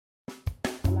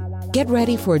Get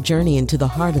ready for a journey into the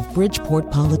heart of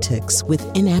Bridgeport politics with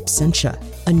In Absentia,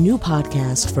 a new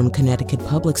podcast from Connecticut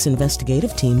Public's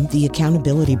investigative team, The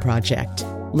Accountability Project.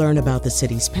 Learn about the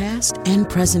city's past and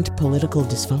present political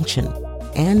dysfunction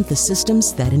and the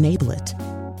systems that enable it.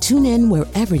 Tune in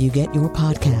wherever you get your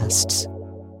podcasts.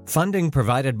 Funding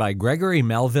provided by Gregory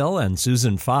Melville and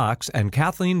Susan Fox and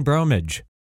Kathleen Bromage.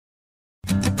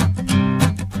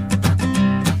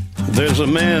 There's a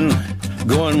man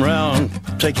going round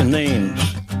taking names,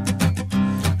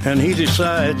 and he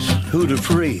decides who to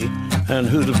free and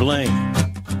who to blame.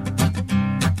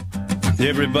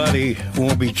 Everybody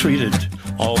won't be treated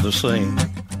all the same.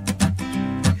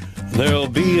 There'll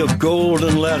be a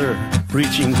golden ladder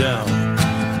reaching down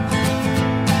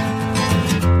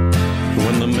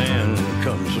when the man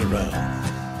comes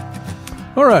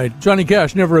around. All right, Johnny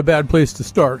Cash, never a bad place to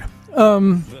start.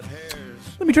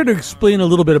 Let me try to explain a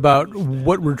little bit about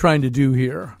what we're trying to do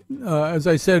here. As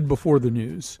I said before the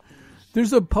news,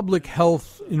 there's a public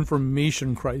health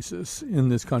information crisis in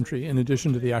this country, in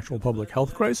addition to the actual public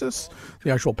health crisis,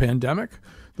 the actual pandemic,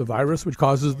 the virus which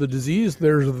causes the disease.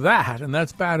 There's that, and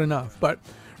that's bad enough. But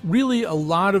really, a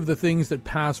lot of the things that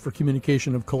pass for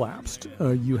communication have collapsed.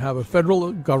 You have a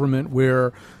federal government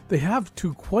where they have,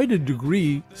 to quite a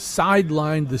degree,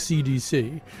 sidelined the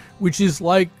CDC, which is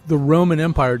like the Roman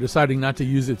Empire deciding not to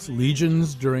use its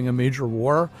legions during a major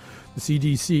war. The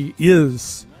CDC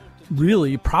is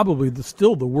really probably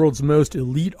still the world's most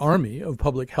elite army of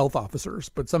public health officers,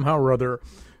 but somehow or other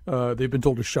they've been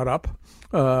told to shut up.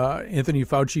 Anthony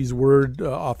Fauci's word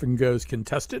often goes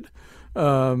contested.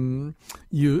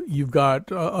 You've got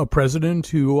a president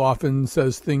who often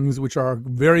says things which are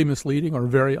very misleading or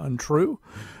very untrue.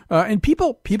 And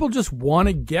people just want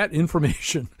to get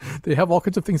information. They have all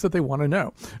kinds of things that they want to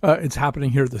know. It's happening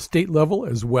here at the state level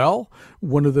as well.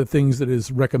 One of the things that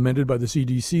is recommended by the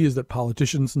CDC is that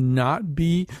politicians not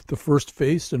be the first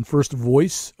face and first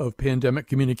voice of pandemic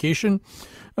communication.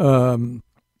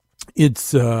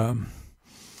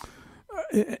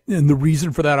 And the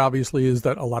reason for that, obviously, is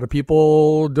that a lot of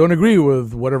people don't agree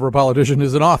with whatever politician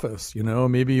is in office. You know,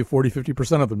 maybe 40,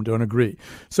 50% of them don't agree.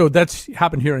 So that's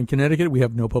happened here in Connecticut. We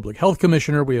have no public health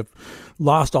commissioner. We have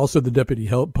lost also the deputy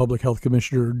public health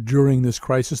commissioner during this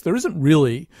crisis. There isn't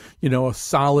really, a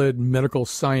solid medical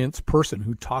science person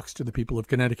who talks to the people of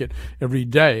Connecticut every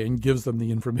day and gives them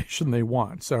the information they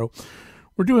want. So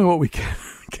we're doing what we can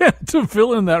to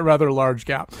fill in that rather large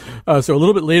gap. So a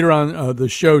little bit later on the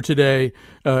show today,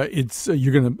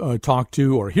 you're going to talk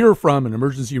to or hear from an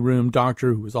emergency room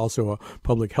doctor who is also a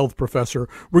public health professor.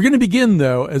 We're going to begin,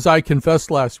 though, as I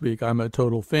confessed last week, I'm a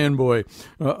total fanboy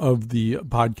of the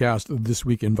podcast This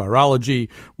Week in Virology.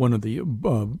 One of the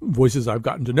voices I've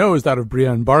gotten to know is that of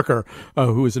Brianne Barker,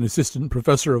 who is an assistant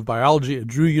professor of biology at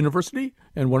Drew University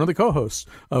and one of the co-hosts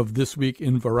of This Week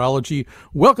in Virology.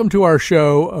 Welcome to our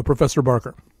show, Professor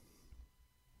Barker.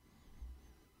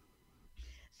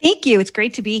 Thank you. It's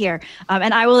great to be here.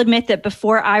 And I will admit that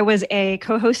before I was a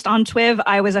co-host on TWIV,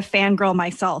 I was a fangirl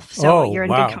myself. So you're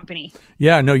in good company.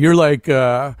 Yeah, no, you're like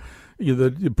you're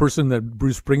the person that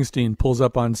Bruce Springsteen pulls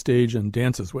up on stage and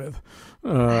dances with.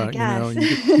 You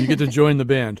get to join the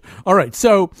band. All right.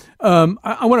 So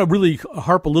I want to really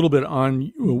harp a little bit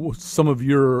on some of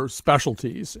your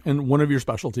specialties. And one of your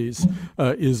specialties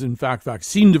is, in fact,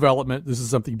 vaccine development. This is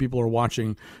something people are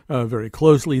watching very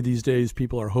closely these days.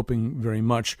 People are hoping very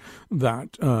much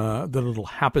that it'll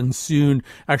happen soon.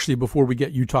 Actually, before we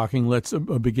get you talking, let's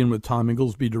begin with Tom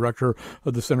Inglesby, director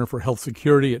of the Center for Health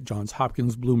Security at Johns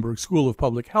Hopkins Bloomberg School of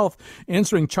Public Health,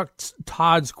 answering Chuck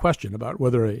Todd's question about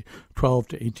whether a 12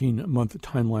 to 18-month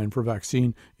timeline for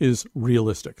vaccine is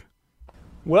realistic.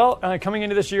 Well, coming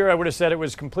into this year, I would have said it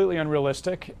was completely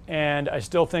unrealistic, and I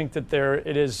still think that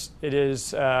it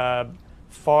is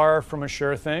far from a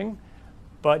sure thing.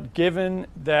 But given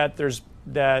that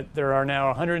there are now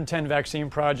 110 vaccine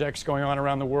projects going on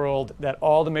around the world, that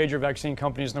all the major vaccine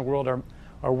companies in the world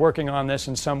are working on this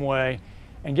in some way,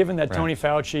 and given that Tony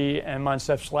Fauci and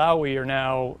Moncef Slaoui are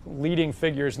now leading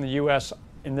figures in the U.S.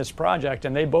 in this project,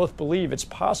 and they both believe it's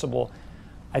possible,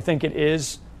 I think it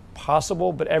is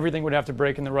possible, but everything would have to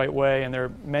break in the right way, and there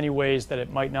are many ways that it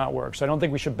might not work. So I don't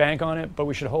think we should bank on it, but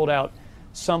we should hold out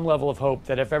some level of hope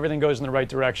that if everything goes in the right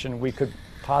direction, we could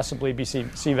possibly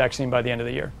see vaccine by the end of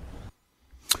the year.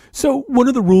 So one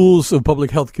of the rules of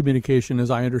public health communication, as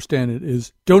I understand it,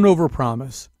 is don't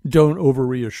overpromise, don't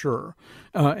over-reassure.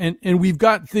 And we've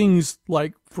got things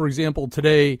like, for example,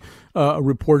 today,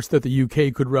 reports that the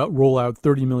UK could roll out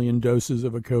 30 million doses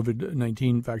of a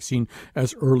COVID-19 vaccine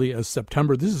as early as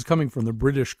September. This is coming from the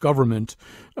British government.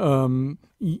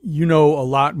 You know a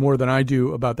lot more than I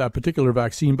do about that particular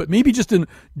vaccine, but maybe just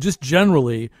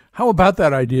generally, how about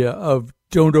that idea of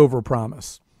don't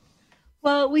overpromise?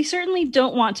 Well, we certainly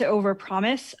don't want to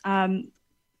overpromise,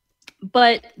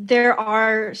 but there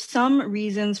are some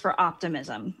reasons for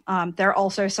optimism. There are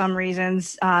also some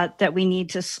reasons that we need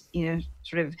to, sort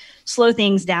of slow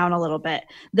things down a little bit.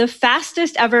 The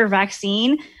fastest ever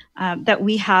vaccine that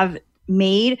we have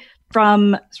made,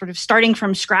 from sort of starting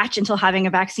from scratch until having a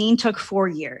vaccine, took 4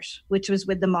 years, which was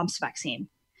with the mumps vaccine.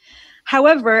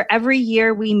 However, every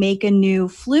year we make a new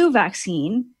flu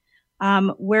vaccine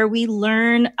where we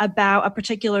learn about a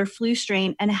particular flu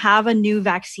strain and have a new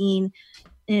vaccine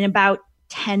in about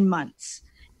 10 months.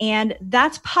 And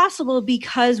that's possible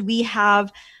because we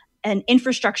have an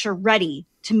infrastructure ready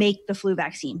to make the flu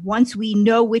vaccine. Once we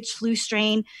know which flu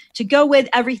strain to go with,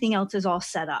 everything else is all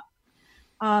set up.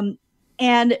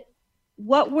 And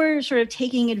what we're sort of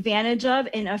taking advantage of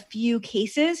in a few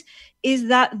cases is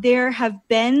that there have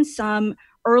been some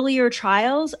earlier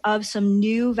trials of some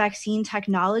new vaccine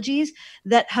technologies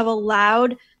that have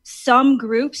allowed some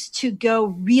groups to go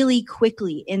really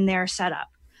quickly in their setup.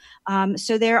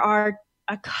 So there are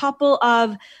a couple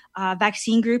of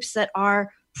vaccine groups that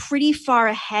are pretty far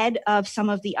ahead of some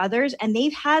of the others, and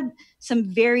they've had some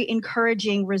very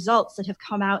encouraging results that have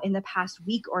come out in the past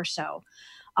week or so.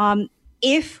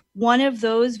 If one of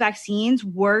those vaccines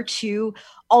were to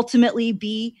ultimately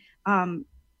be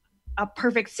a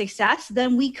perfect success,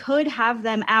 then we could have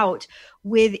them out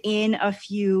within a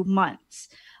few months.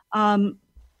 And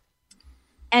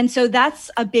so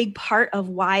that's a big part of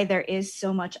why there is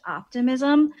so much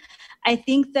optimism. I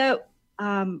think that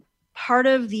part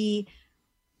of the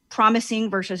promising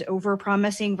versus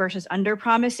over-promising versus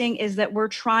under-promising is that we're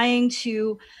trying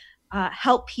to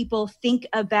help people think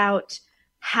about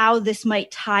how this might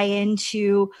tie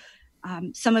into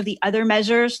some of the other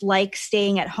measures like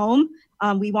staying at home.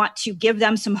 We want to give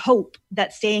them some hope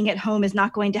that staying at home is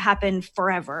not going to happen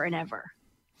forever and ever.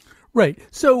 Right.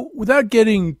 So without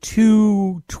getting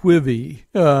too twivy,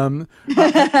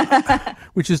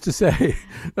 which is to say,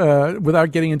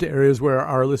 without getting into areas where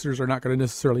our listeners are not going to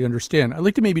necessarily understand, I'd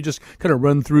like to maybe just kind of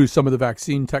run through some of the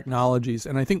vaccine technologies.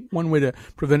 And I think one way to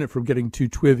prevent it from getting too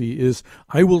twivy is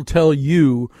I will tell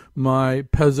you my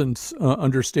peasant's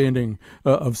understanding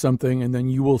of something, and then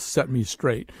you will set me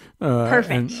straight.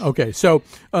 Perfect. Okay. So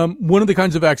one of the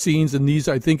kinds of vaccines, and these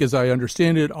I think as I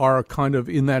understand it are kind of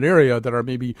in that area that are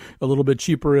maybe a little bit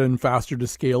cheaper and faster to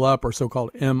scale up, are so-called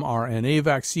mRNA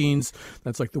vaccines.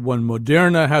 That's like the one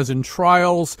Moderna has in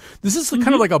trials. This is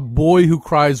kind of like a boy who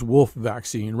cries wolf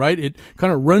vaccine, right? It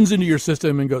kind of runs into your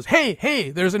system and goes, hey,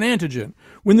 there's an antigen,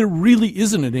 when there really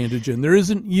isn't an antigen. There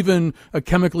isn't even a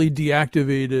chemically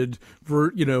deactivated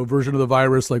version of the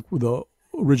virus like the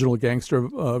original gangster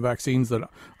vaccines that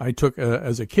I took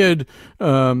as a kid.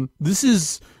 This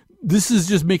is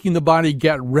just making the body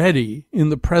get ready in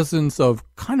the presence of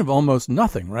kind of almost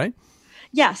nothing, right?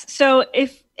 Yes. So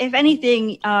if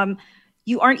anything,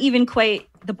 you aren't even quite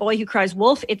the boy who cries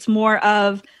wolf. It's more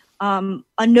of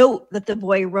a note that the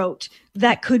boy wrote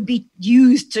that could be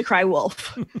used to cry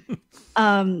wolf.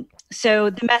 So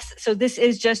this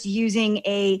is just using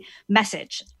a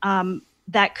message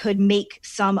that could make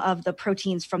some of the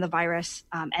proteins from the virus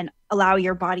and allow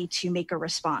your body to make a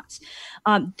response.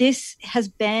 This has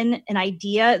been an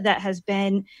idea that has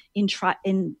been in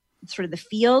sort of the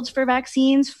fields for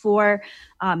vaccines for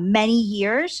many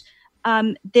years.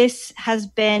 This has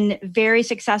been very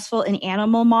successful in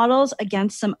animal models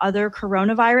against some other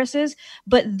coronaviruses,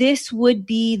 but this would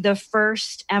be the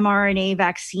first mRNA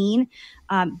vaccine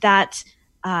that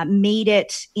made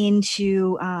it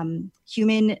into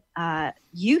human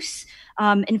use.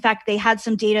 In fact, they had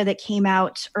some data that came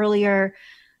out earlier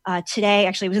today.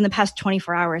 Actually, it was in the past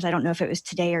 24 hours. I don't know if it was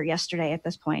today or yesterday at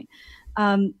this point.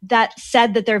 That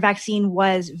said that their vaccine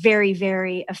was very,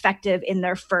 very effective in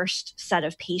their first set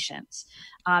of patients.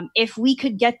 If we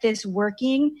could get this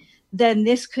working, then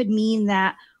this could mean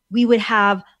that we would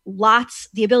have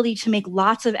the ability to make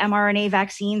lots of mRNA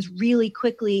vaccines really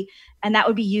quickly, and that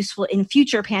would be useful in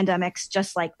future pandemics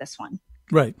just like this one.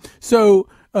 Right. So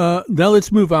now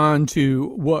let's move on to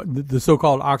what the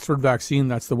so-called Oxford vaccine.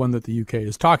 That's the one that the UK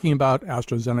is talking about.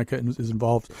 AstraZeneca is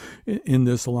involved in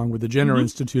this, along with the Jenner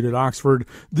Institute at Oxford.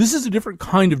 This is a different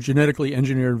kind of genetically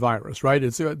engineered virus, right?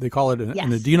 They call it an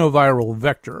adenoviral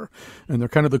vector, and they're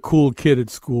kind of the cool kid at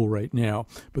school right now.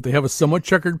 But they have a somewhat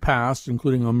checkered past,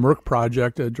 including a Merck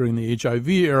project during the HIV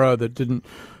era that didn't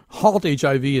halt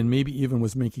HIV and maybe even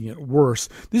was making it worse.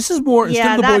 This is more...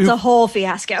 that's a whole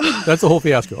fiasco. That's a whole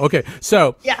fiasco. Okay,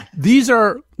 so these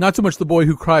are not so much the boy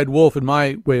who cried wolf, in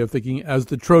my way of thinking, as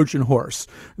the Trojan horse.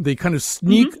 They kind of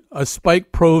sneak a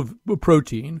spike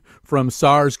protein from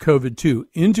SARS-CoV-2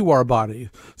 into our body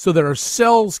so that our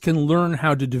cells can learn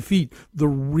how to defeat the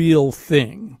real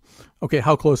thing. Okay,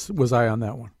 how close was I on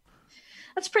that one?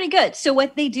 That's pretty good. So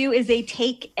what they do is they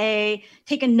take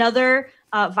another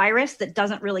virus that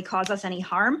doesn't really cause us any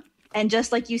harm, and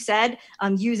just like you said,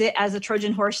 use it as a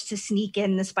Trojan horse to sneak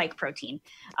in the spike protein.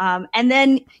 And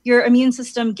then your immune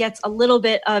system gets a little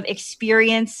bit of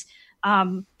experience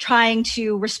trying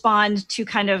to respond to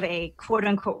kind of a quote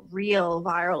unquote real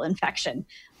viral infection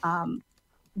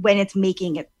when it's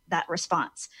making that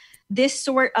response. This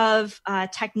sort of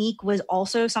technique was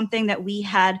also something that we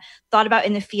had thought about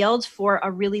in the field for a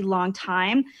really long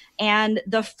time. And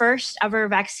the first ever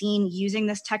vaccine using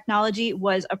this technology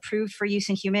was approved for use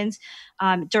in humans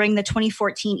during the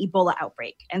 2014 Ebola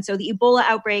outbreak. And so the Ebola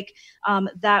outbreak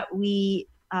the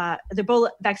Ebola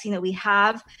vaccine that we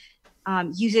have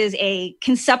uses a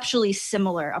conceptually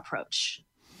similar approach.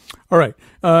 All right.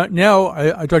 Now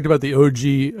I talked about the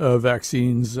OG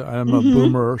vaccines. I'm a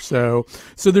boomer. So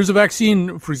there's a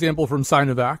vaccine, for example, from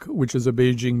Sinovac, which is a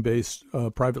Beijing-based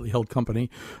privately held company.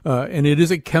 And it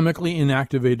is a chemically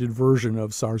inactivated version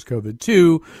of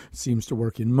SARS-CoV-2. It seems to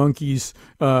work in monkeys.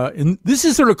 And this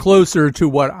is sort of closer to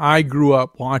what I grew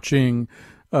up watching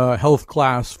health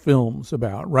class films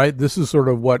about, right? This is sort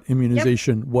of what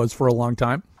immunization was for a long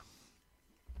time.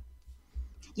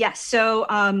 Yes. So,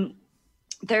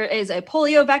 there is a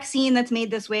polio vaccine that's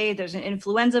made this way. There's an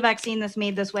influenza vaccine that's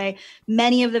made this way.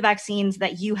 Many of the vaccines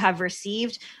that you have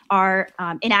received are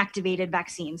inactivated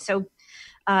vaccines. So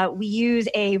we use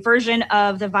a version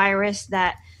of the virus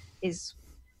that is,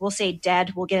 we'll say,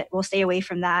 dead. We'll stay away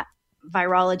from that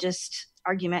virologist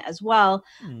argument as well.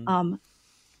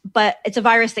 But it's a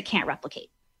virus that can't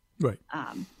replicate. Right.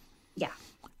 Yeah.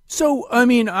 So, I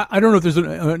mean, I don't know if there's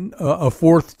a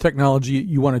fourth technology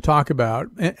you want to talk about.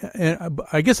 And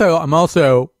I guess I'm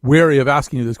also wary of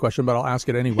asking you this question, but I'll ask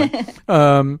it anyway.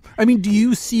 I mean, do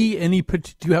you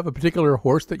have a particular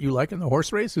horse that you like in the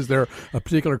horse race? Is there a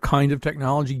particular kind of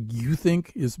technology you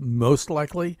think is most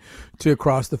likely to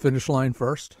cross the finish line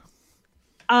first?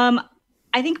 I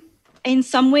think in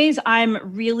some ways I'm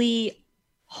really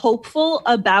hopeful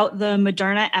about the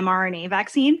Moderna mRNA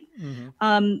vaccine.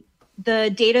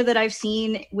 The data that I've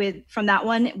seen from that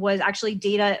one was actually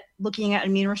data looking at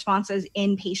immune responses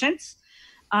in patients.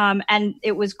 And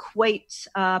it was quite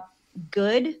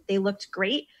good. They looked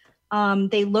great.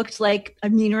 They looked like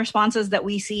immune responses that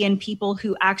we see in people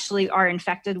who actually are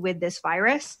infected with this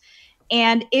virus.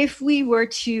 And if we were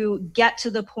to get to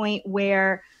the point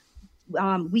where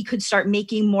we could start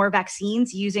making more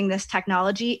vaccines using this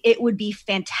technology, it would be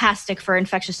fantastic for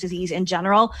infectious disease in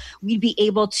general. We'd be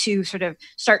able to sort of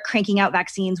start cranking out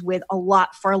vaccines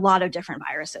for a lot of different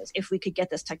viruses if we could get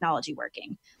this technology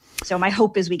working. So my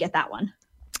hope is we get that one.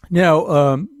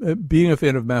 Now, being a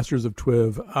fan of Masters of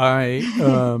Twiv,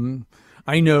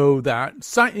 I know that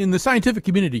in the scientific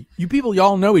community, you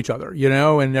all know each other,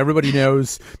 and everybody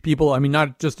knows people. I mean,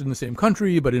 not just in the same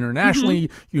country, but internationally,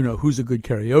 you know who's a good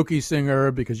karaoke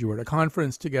singer because you were at a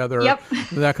conference together,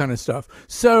 that kind of stuff.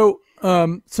 So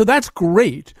that's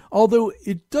great. Although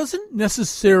it doesn't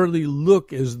necessarily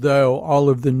look as though all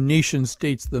of the nation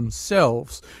states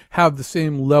themselves have the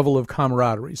same level of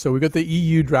camaraderie. So we got the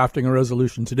EU drafting a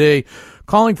resolution today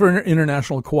calling for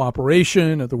international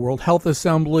cooperation at the World Health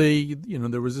Assembly.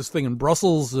 There was this thing in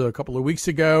Brussels a couple of weeks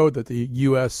ago that the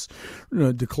U.S.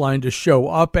 declined to show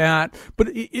up at.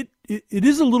 But it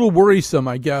is a little worrisome,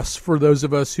 I guess, for those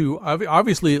of us who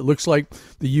obviously it looks like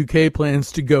the UK plans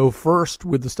to go first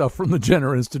with the stuff from the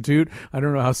Jenner Institute. I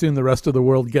don't know how soon the rest of the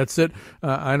world gets it.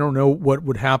 I don't know what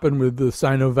would happen with the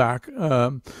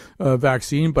Sinovac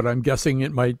vaccine, but I'm guessing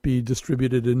it might be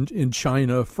distributed in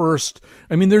China first.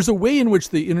 I mean, there's a way in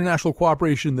which the international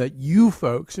cooperation that you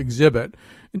folks exhibit,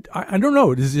 I don't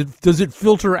know, does it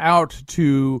filter out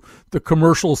to the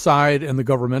commercial side and the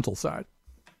governmental side?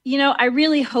 I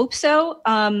really hope so.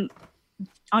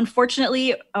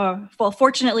 Unfortunately,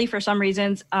 fortunately for some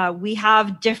reasons, we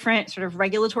have different sort of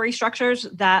regulatory structures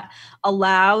that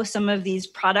allow some of these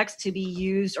products to be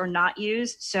used or not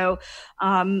used. So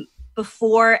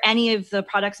before any of the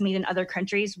products made in other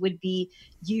countries would be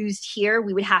used here,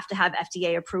 we would have to have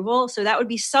FDA approval. So that would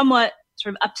be somewhat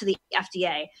sort of up to the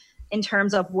FDA in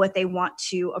terms of what they want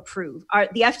to approve.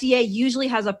 The FDA usually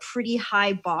has a pretty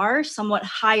high bar, somewhat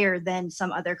higher than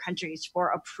some other countries for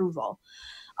approval.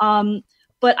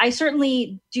 But I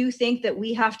certainly do think that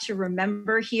we have to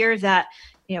remember here that,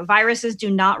 viruses do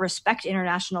not respect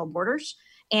international borders.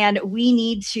 And we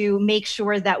need to make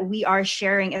sure that we are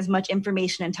sharing as much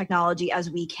information and technology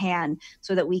as we can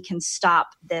so that we can stop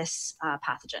this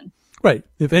pathogen. Right.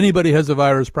 If anybody has a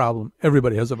virus problem,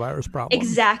 everybody has a virus problem.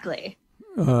 Exactly.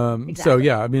 So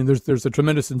yeah, I mean, there's a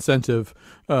tremendous incentive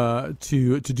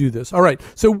to do this. All right,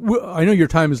 so I know your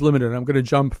time is limited. I'm going to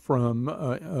jump from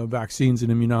vaccines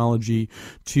and immunology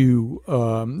to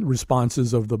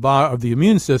responses of the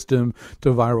immune system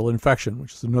to viral infection,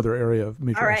 which is another area of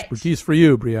major expertise for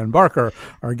you, Brianne Barker,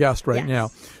 our guest right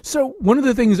now. So one of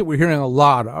the things that we're hearing a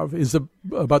lot of is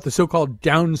about the so-called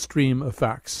downstream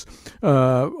effects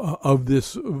of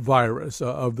this virus,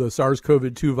 of the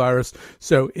SARS-CoV-2 virus.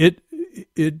 So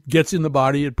it gets in the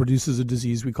body, it produces a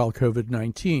disease we call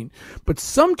COVID-19. But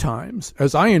sometimes,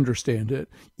 as I understand it,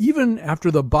 even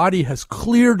after the body has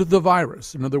cleared the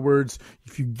virus, in other words,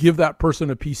 if you give that person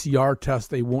a PCR test,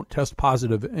 they won't test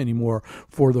positive anymore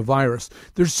for the virus.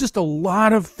 There's just a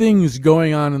lot of things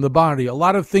going on in the body, a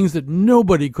lot of things that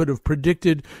nobody could have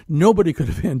predicted, nobody could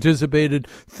have anticipated,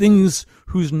 things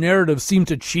whose narratives seem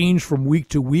to change from week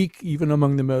to week, even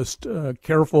among the most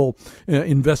careful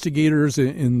investigators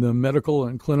in the medical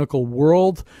and clinical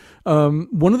world.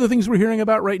 One of the things we're hearing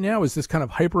about right now is this kind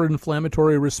of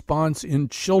hyperinflammatory response in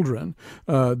children.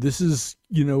 This is,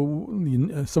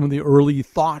 some of the early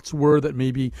thoughts were that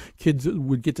maybe kids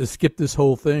would get to skip this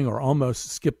whole thing or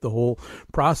almost skip the whole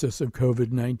process of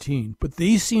COVID-19. But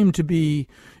they seem to be,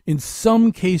 in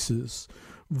some cases,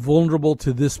 vulnerable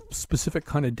to this specific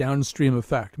kind of downstream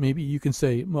effect. Maybe you can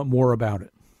say more about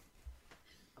it.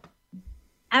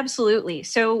 Absolutely.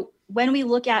 So when we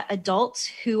look at adults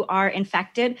who are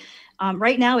infected,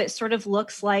 right now it sort of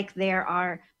looks like there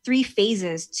are 3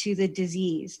 phases to the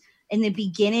disease. In the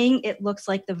beginning, it looks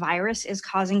like the virus is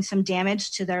causing some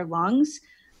damage to their lungs.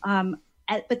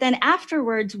 But then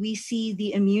afterwards, we see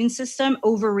the immune system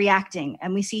overreacting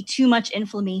and we see too much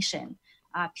inflammation.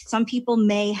 Some people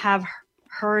may have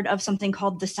heard of something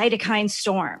called the cytokine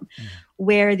storm,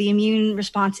 where the immune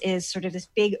response is sort of this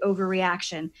big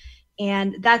overreaction.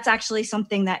 And that's actually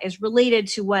something that is related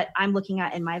to what I'm looking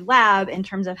at in my lab in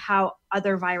terms of how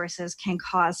other viruses can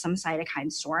cause some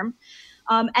cytokine storm.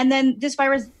 And then this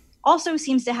virus also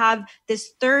seems to have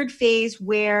this third phase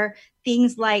where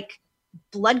things like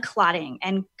blood clotting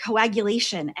and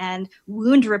coagulation and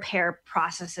wound repair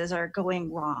processes are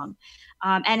going wrong.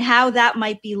 And how that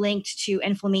might be linked to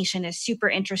inflammation is super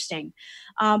interesting.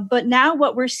 But now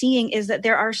what we're seeing is that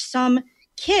there are some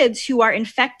kids who are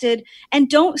infected and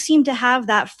don't seem to have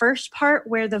that first part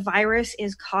where the virus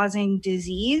is causing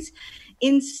disease.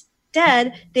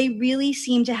 Instead, they really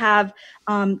seem to have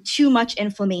too much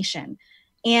inflammation.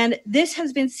 And this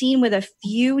has been seen with a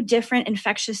few different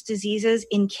infectious diseases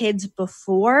in kids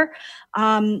before.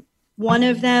 One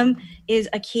of them is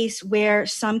a case where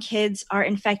some kids are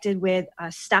infected with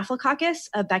Staphylococcus,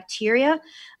 a bacteria,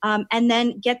 and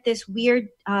then get this weird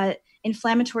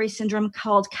inflammatory syndrome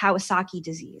called Kawasaki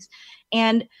disease.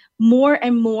 And more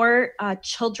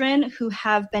children who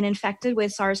have been infected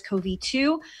with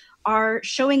SARS-CoV-2 are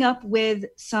showing up with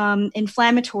some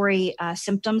inflammatory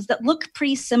symptoms that look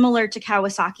pretty similar to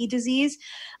Kawasaki disease.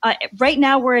 Right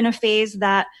now, we're in a phase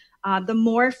that the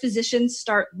more physicians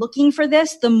start looking for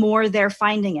this, the more they're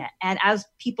finding it. And as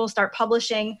people start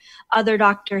publishing, other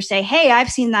doctors say, hey, I've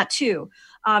seen that too.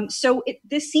 So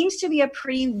this seems to be a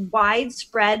pretty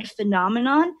widespread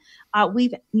phenomenon.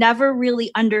 We've never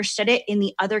really understood it in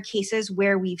the other cases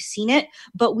where we've seen it,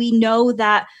 but we know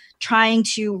that trying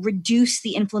to reduce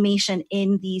the inflammation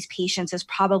in these patients is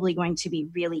probably going to be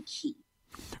really key.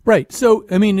 Right. So,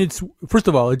 I mean, first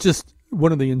of all, it's just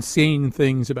one of the insane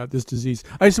things about this disease.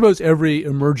 I suppose every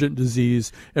emergent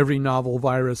disease, every novel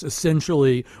virus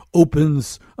essentially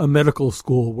opens a medical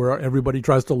school where everybody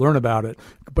tries to learn about it,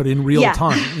 but in real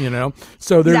time,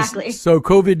 So so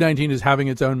COVID-19 is having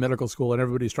its own medical school and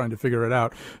everybody's trying to figure it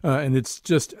out. And it's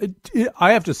just,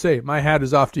 I have to say, my hat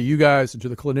is off to you guys and to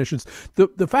the clinicians.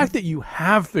 The fact that you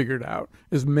have figured out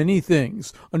as many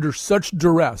things under such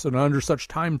duress and under such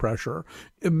time pressure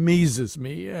amazes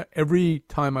me. Every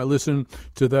time I listen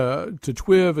listen to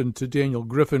TWIV and to Daniel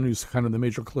Griffin, who's kind of the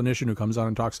major clinician who comes on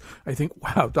and talks, I think,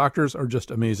 wow, doctors are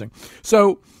just amazing.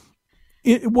 So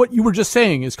what you were just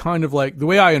saying is kind of like, the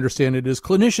way I understand it is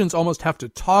clinicians almost have to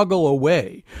toggle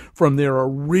away from their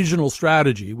original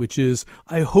strategy, which is,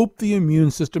 I hope the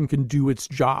immune system can do its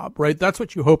job, right? That's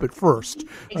what you hope at first.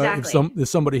 Exactly. If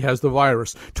somebody has the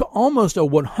virus, to almost a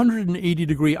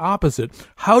 180-degree opposite.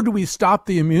 How do we stop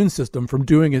the immune system from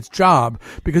doing its job?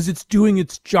 Because it's doing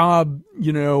its job,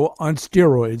 on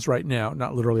steroids right now.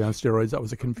 Not literally on steroids. That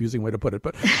was a confusing way to put it,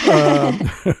 but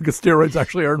because steroids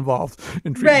actually are involved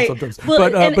in treatment sometimes. Well,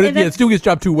 but it's doing its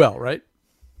job too well, right?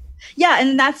 Yeah,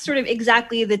 and that's sort of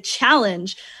exactly the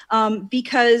challenge,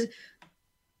 because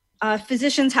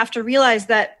physicians have to realize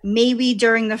that maybe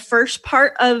during the first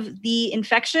part of the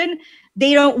infection,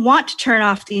 they don't want to turn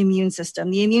off the immune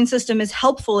system. The immune system is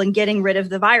helpful in getting rid of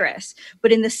the virus.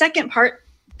 But in the second part,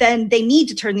 then they need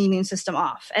to turn the immune system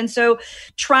off. And so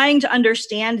trying to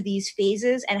understand these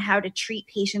phases and how to treat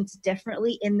patients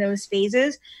differently in those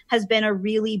phases has been a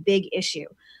really big issue.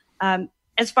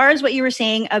 As far as what you were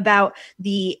saying about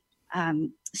the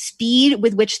speed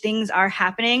with which things are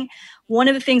happening, one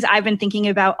of the things I've been thinking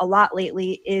about a lot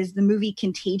lately is the movie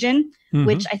Contagion,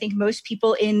 which I think most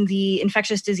people in the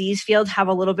infectious disease field have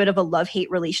a little bit of a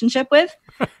love-hate relationship with.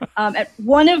 And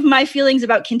one of my feelings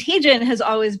about Contagion has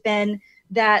always been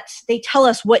that they tell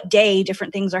us what day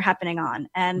different things are happening on.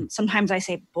 And sometimes I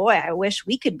say, boy, I wish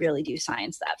we could really do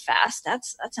science that fast.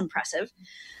 That's impressive.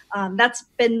 That's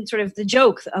been sort of the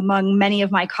joke among many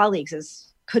of my colleagues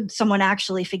is, could someone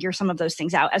actually figure some of those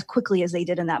things out as quickly as they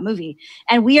did in that movie?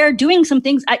 And we are doing some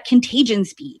things at contagion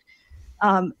speed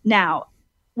now,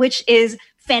 which is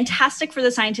fantastic for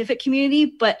the scientific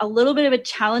community, but a little bit of a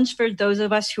challenge for those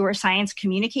of us who are science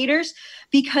communicators,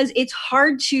 because it's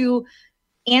hard to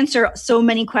answer so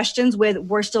many questions with,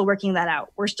 we're still working that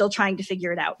out. We're still trying to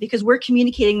figure it out, because we're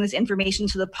communicating this information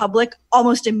to the public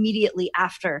almost immediately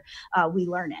after we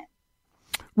learn it.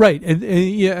 Right.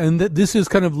 And this has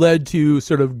kind of led to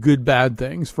sort of good, bad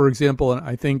things. For example, and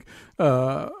I think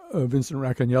Vincent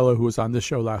Racaniello, who was on this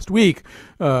show last week,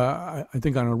 I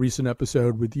think on a recent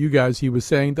episode with you guys, he was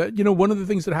saying that, one of the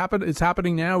things that is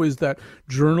happening now is that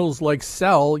journals like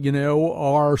Cell,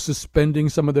 are suspending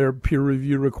some of their peer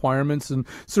review requirements and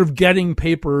sort of getting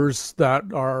papers that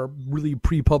are really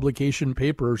pre-publication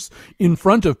papers in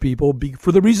front of people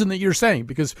for the reason that you're saying,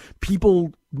 because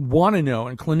people want to know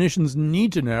and clinicians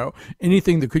need to know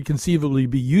anything that could conceivably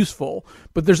be useful.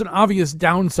 But there's an obvious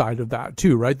downside of that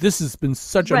too, right? This has been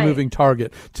such a moving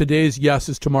target. Today's yes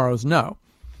is tomorrow's no.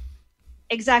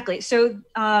 Exactly. So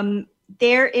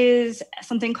there is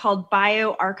something called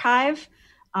bioRxiv.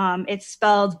 It's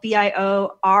spelled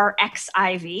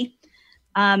BIORXIV.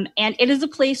 And it is a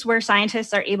place where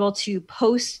scientists are able to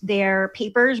post their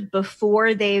papers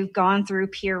before they've gone through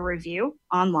peer review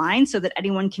online so that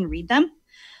anyone can read them.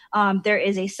 There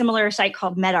is a similar site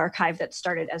called medRxiv that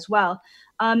started as well.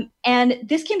 And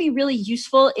this can be really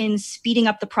useful in speeding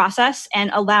up the process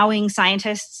and allowing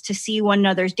scientists to see one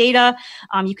another's data.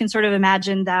 You can sort of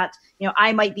imagine that,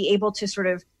 I might be able to sort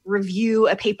of review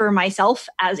a paper myself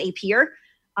as a peer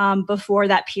before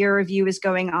that peer review is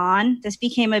going on. This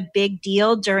became a big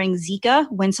deal during Zika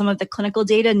when some of the clinical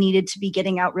data needed to be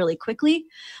getting out really quickly.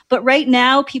 But right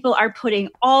now, people are putting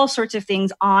all sorts of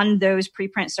things on those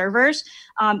preprint servers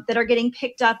that are getting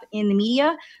picked up in the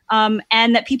media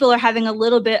and that people are having a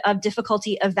little bit of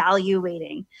difficulty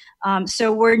evaluating.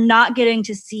 So we're not getting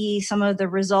to see some of the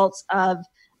results of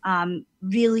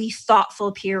really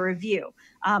thoughtful peer review.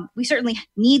 We certainly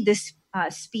need this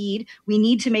speed. We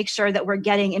need to make sure that we're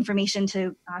getting information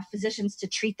to physicians to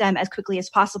treat them as quickly as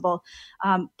possible.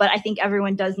 But I think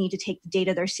everyone does need to take the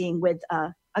data they're seeing with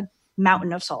a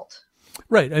mountain of salt.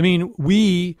 Right. I mean,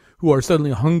 we who are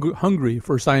suddenly hungry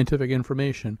for scientific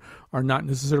information are not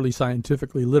necessarily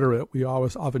scientifically literate. We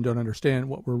often don't understand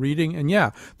what we're reading. And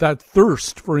yeah, that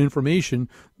thirst for information.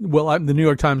 Well, the New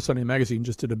York Times Sunday Magazine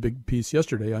just did a big piece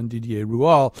yesterday on Didier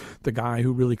Rual, the guy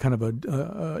who really kind of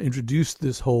introduced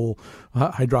this whole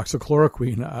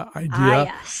hydroxychloroquine idea,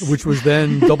 yes. which was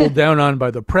then doubled down on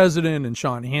by the president and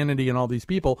Sean Hannity and all these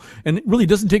people. And it really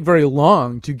doesn't take very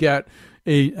long to get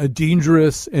a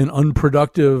dangerous and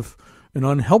unproductive and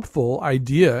unhelpful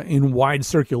idea in wide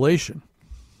circulation.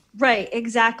 Right,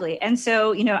 exactly. And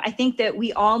so, I think that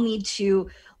we all need to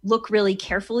look really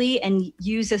carefully and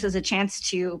use this as a chance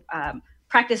to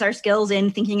practice our skills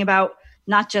in thinking about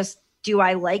not just, do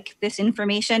I like this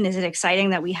information? Is it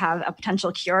exciting that we have a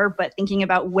potential cure? But thinking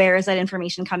about, where is that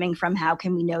information coming from? How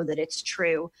can we know that it's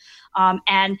true?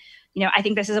 And I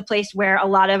think this is a place where a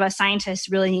lot of us scientists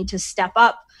really need to step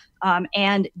up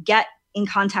and get in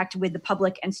contact with the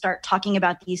public and start talking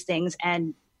about these things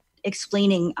and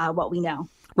explaining what we know.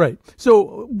 Right.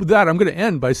 So with that, I'm going to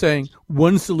end by saying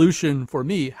one solution for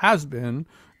me has been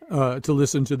to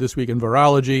listen to This Week in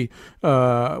Virology,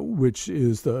 which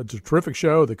is the terrific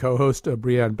show. The co-host,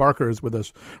 Brianne Barker, is with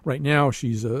us right now.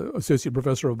 She's an associate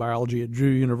professor of biology at Drew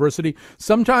University.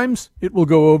 Sometimes it will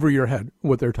go over your head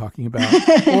what they're talking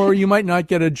about, or you might not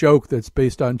get a joke that's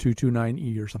based on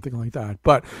 229E or something like that.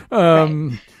 But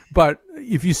But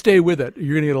if you stay with it,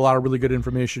 you're going to get a lot of really good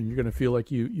information. You're going to feel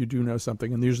like you do know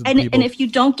something. And these are the people. And if you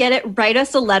don't get it, write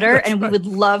us a letter, and we would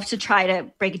love to try to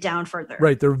break it down further.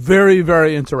 Right. They're very,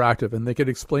 very interactive, and they could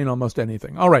explain almost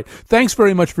anything. All right. Thanks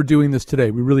very much for doing this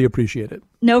today. We really appreciate it.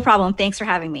 No problem. Thanks for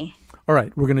having me. All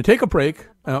right. We're going to take a break.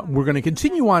 We're going to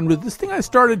continue on with this thing I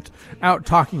started out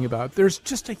talking about. There's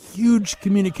just a huge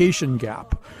communication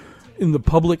gap in the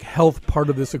public health part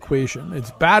of this equation.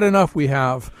 It's bad enough we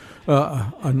have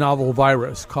a novel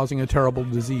virus causing a terrible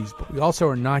disease, but we also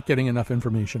are not getting enough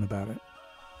information about it.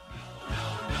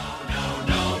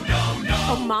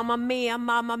 Oh, mamma mia,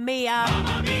 mamma mia.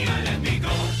 Mamma mia, let me go.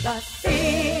 The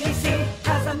CDC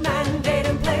has a mandate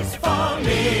in place for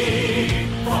me,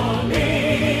 for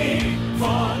me,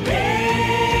 for me.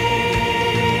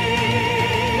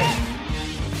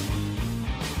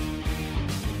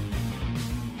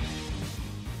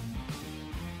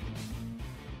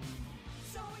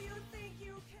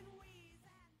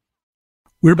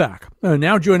 We're back.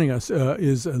 Now joining us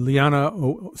is Lena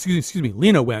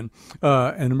Wen,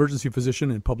 an emergency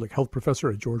physician and public health professor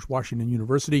at George Washington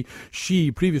University. She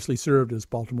previously served as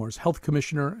Baltimore's health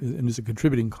commissioner and is a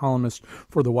contributing columnist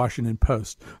for the Washington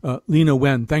Post. Lena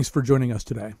Wen, thanks for joining us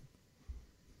today.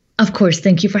 Of course.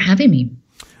 Thank you for having me.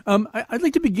 I'd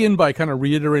like to begin by kind of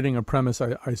reiterating a premise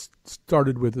I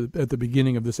started with at the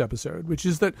beginning of this episode, which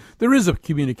is that there is a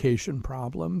communication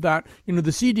problem, that, the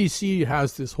CDC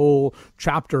has this whole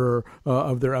chapter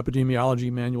of their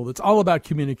epidemiology manual that's all about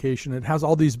communication. It has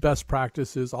all these best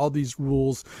practices, all these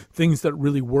rules, things that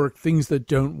really work, things that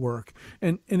don't work.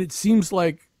 And it seems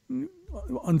like,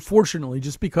 unfortunately,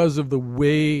 just because of the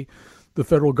way the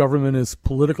federal government is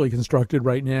politically constructed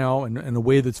right now, and a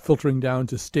way that's filtering down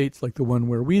to states like the one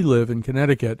where we live in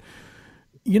Connecticut,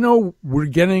 we're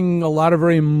getting a lot of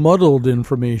very muddled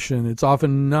information. It's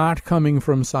often not coming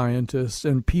from scientists,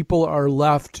 and people are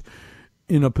left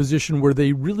in a position where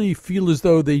they really feel as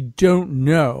though they don't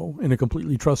know in a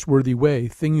completely trustworthy way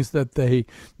things that they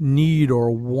need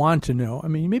or want to know. I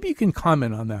mean, maybe you can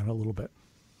comment on that a little bit.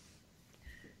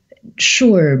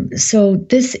 Sure. So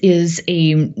this is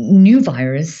a new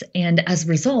virus, and as a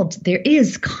result, there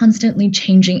is constantly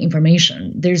changing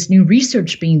information. There's new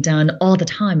research being done all the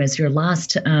time, as your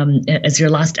last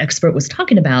expert was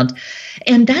talking about,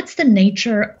 and that's the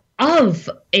nature of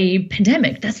a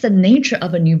pandemic. That's the nature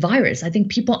of a new virus. I think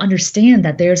people understand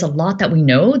that there's a lot that we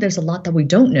know, there's a lot that we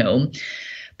don't know.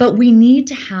 But we need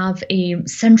to have a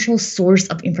central source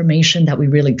of information that we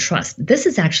really trust. This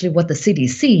is actually what the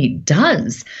CDC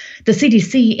does. The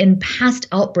CDC, in past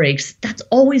outbreaks, that's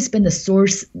always been the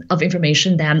source of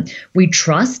information that we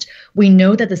trust. We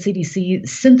know that the CDC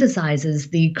synthesizes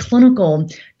the clinical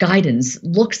guidance,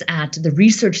 looks at the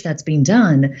research that's being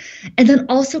done, and then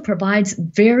also provides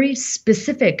very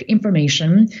specific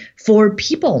information for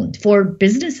people, for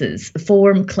businesses,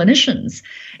 for clinicians.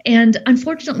 And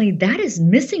unfortunately, that is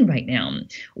missing right now.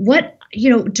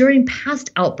 During past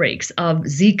outbreaks of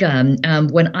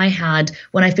Zika, when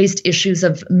I faced issues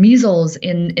of measles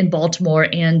in Baltimore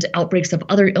and outbreaks of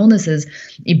other illnesses,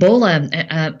 Ebola,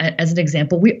 as an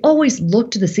example, we always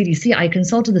looked to the CDC. I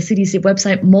consulted the CDC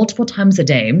website multiple times a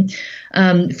day.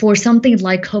 For something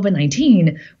like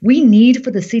COVID-19, we need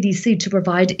for the CDC to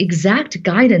provide exact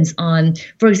guidance on,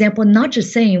 for example, not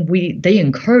just saying they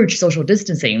encourage social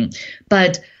distancing,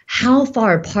 but how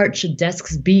far apart should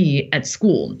desks be at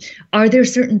school? Are there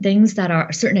certain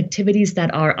activities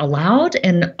that are allowed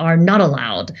and are not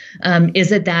allowed?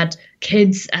 Is it that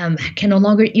kids can no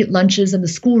longer eat lunches in the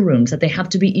schoolrooms, that they have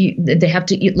to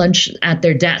eat lunch at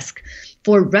their desk?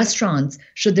 For restaurants,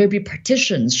 should there be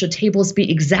partitions? Should tables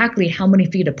be exactly how many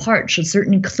feet apart? Should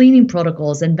certain cleaning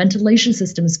protocols and ventilation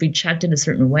systems be checked in a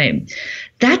certain way?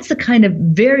 That's the kind of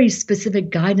very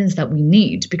specific guidance that we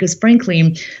need, because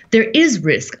frankly, there is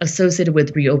risk associated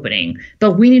with reopening,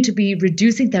 but we need to be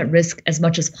reducing that risk as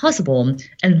much as possible.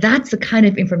 And that's the kind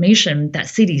of information that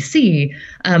CDC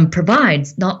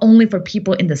provides, not only for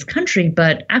people in this country,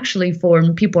 but actually for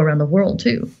people around the world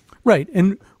too. Right.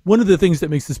 And one of the things that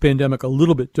makes this pandemic a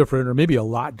little bit different, or maybe a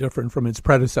lot different from its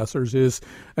predecessors, is,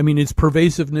 its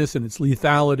pervasiveness and its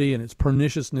lethality and its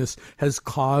perniciousness has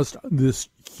caused this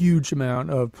huge amount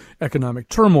of economic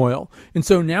turmoil. And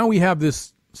so now we have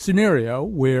this scenario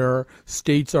where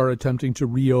states are attempting to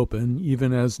reopen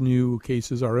even as new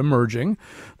cases are emerging,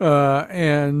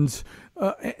 and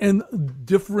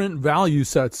different value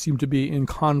sets seem to be in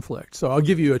conflict. So I'll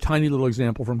give you a tiny little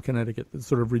example from Connecticut that's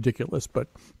sort of ridiculous, but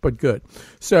good.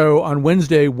 So on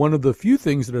Wednesday, one of the few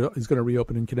things that is going to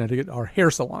reopen in Connecticut are hair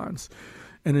salons.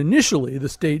 And initially, the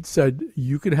state said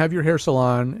you can have your hair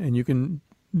salon and you can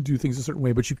do things a certain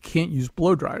way, but you can't use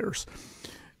blow dryers.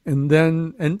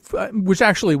 Which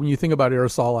actually, when you think about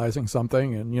aerosolizing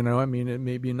something, and it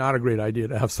may be not a great idea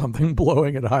to have something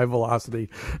blowing at high velocity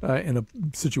in a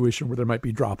situation where there might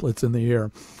be droplets in the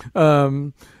air.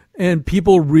 And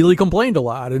people really complained a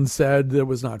lot and said it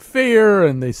was not fair,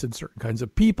 and they said certain kinds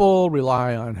of people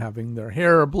rely on having their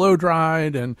hair blow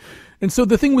dried, and so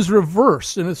the thing was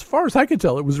reversed. And as far as I could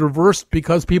tell, it was reversed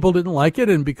because people didn't like it,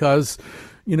 and because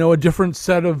a different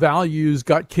set of values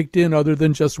got kicked in other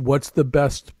than just what's the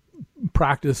best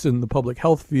practice in the public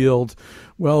health field.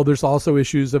 Well, there's also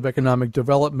issues of economic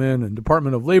development and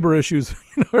Department of Labor issues.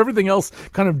 Everything else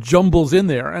kind of jumbles in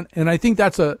there. And I think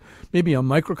that's maybe a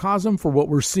microcosm for what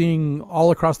we're seeing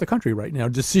all across the country right now.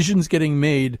 Decisions getting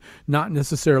made, not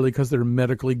necessarily because they're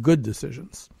medically good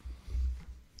decisions.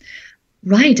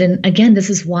 Right. And again,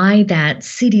 this is why that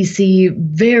CDC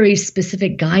very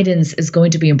specific guidance is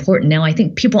going to be important. Now, I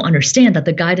think people understand that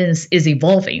the guidance is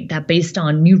evolving, that based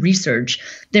on new research,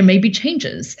 there may be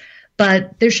changes.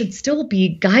 But there should still be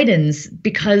guidance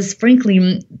because,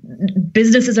 frankly,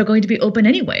 businesses are going to be open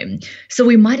anyway. So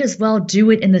we might as well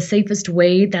do it in the safest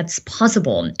way that's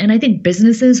possible. And I think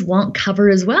businesses want cover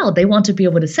as well. They want to be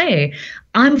able to say,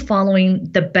 I'm following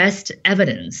the best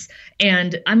evidence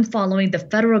and I'm following the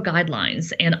federal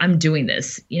guidelines and I'm doing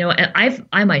this.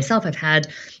 I myself have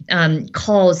had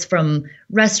calls from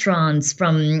restaurants,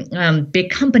 from big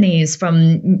companies,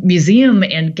 from museum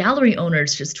and gallery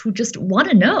owners who just want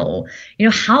to know,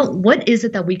 what is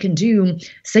it that we can do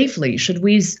safely? Should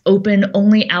we open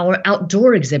only our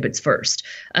outdoor exhibits first?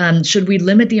 Should we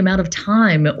limit the amount of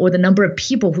time or the number of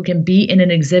people who can be in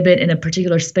an exhibit in a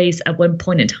particular space at one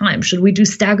point in time? Should we do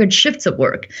staggered shifts at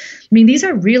work? These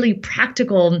are really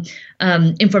practical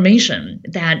information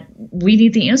that we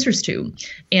need the answers to.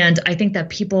 And I think that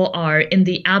people are, in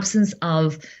the absence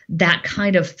of that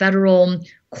kind of federal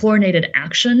coordinated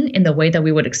action in the way that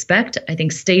we would expect, I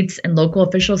think states and local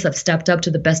officials have stepped up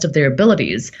to the best of their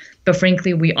abilities. But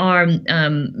frankly,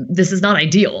 this is not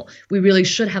ideal. We really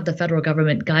should have the federal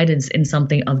government guidance in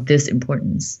something of this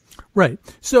importance. Right.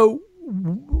 So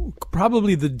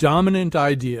probably the dominant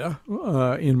idea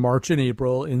in March and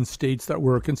April in states that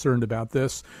were concerned about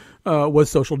this was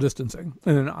social distancing.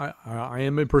 And I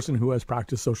am a person who has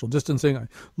practiced social distancing. I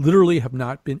literally have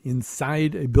not been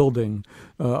inside a building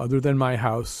other than my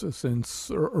house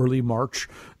since early March.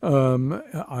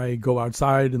 I go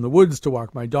outside in the woods to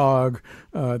walk my dog.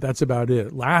 That's about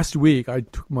it. Last week, I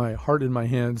took my heart in my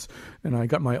hands and I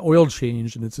got my oil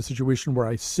changed. And it's a situation where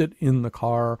I sit in the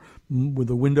car with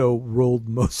the window rolled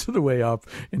most of the way up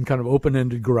in kind of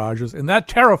open-ended garages. And that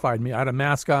terrified me. I had a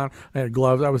mask on. I had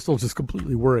gloves. I was still just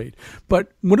completely worried.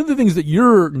 But one of the things that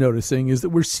you're noticing is that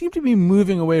we seem to be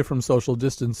moving away from social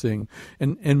distancing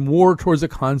and more towards a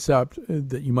concept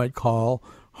that you might call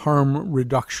harm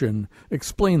reduction.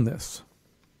 Explain this.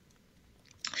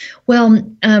 Well,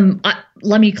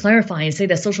 let me clarify and say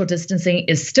that social distancing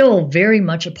is still very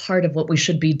much a part of what we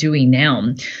should be doing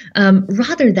now.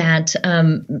 Rather that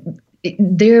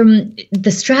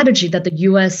the strategy that the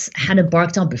U.S. had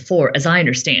embarked on before, as I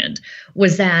understand,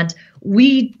 was that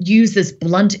we use this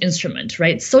blunt instrument,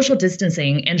 right? Social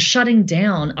distancing and shutting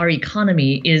down our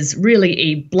economy is really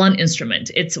a blunt instrument.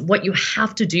 It's what you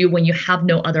have to do when you have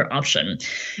no other option.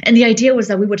 And the idea was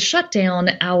that we would shut down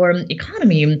our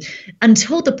economy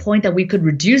until the point that we could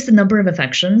reduce the number of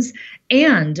infections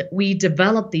and we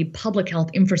develop the public health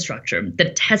infrastructure,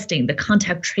 the testing, the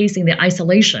contact tracing, the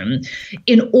isolation,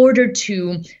 in order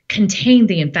to contain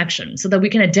the infection so that we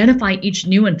can identify each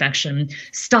new infection,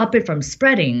 stop it from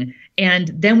spreading,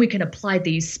 and then we can apply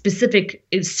these specific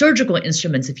surgical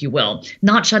instruments, if you will,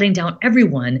 not shutting down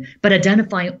everyone, but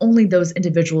identifying only those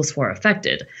individuals who are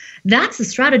affected. That's the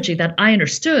strategy that I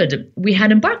understood we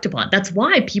had embarked upon. That's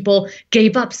why people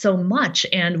gave up so much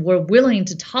and were willing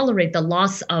to tolerate the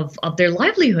loss of their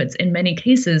livelihoods in many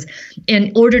cases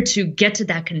in order to get to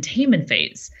that containment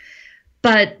phase.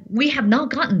 But we have not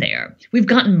gotten there. We've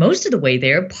gotten most of the way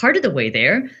there, part of the way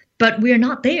there, but we are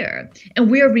not there.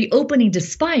 And we are reopening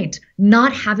despite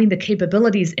not having the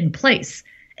capabilities in place.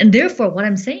 And therefore, what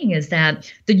I'm saying is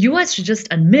that the U.S. should just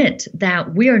admit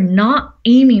that we are not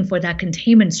aiming for that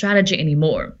containment strategy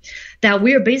anymore, that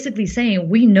we are basically saying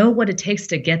we know what it takes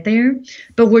to get there,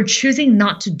 but we're choosing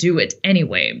not to do it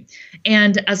anyway.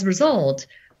 And as a result,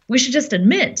 we should just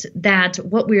admit that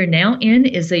what we are now in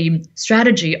is a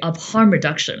strategy of harm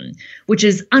reduction, which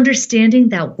is understanding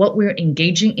that what we're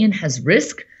engaging in has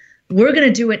risk. We're going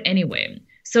to do it anyway.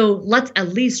 So let's at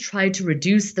least try to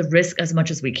reduce the risk as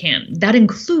much as we can. That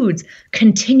includes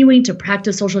continuing to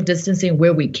practice social distancing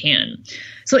where we can.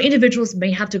 So individuals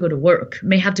may have to go to work,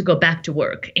 may have to go back to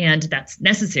work, and that's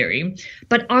necessary.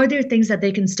 But are there things that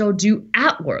they can still do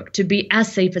at work to be as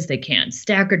safe as they can?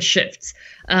 Staggered shifts,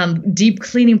 deep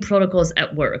cleaning protocols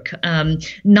at work,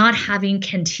 not having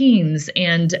canteens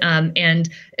and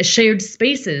shared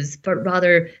spaces, but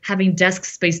rather having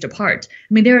desks spaced apart.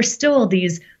 I mean, there are still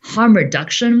these harm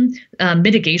reduction,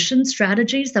 mitigation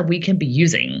strategies that we can be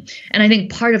using. And I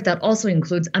think part of that also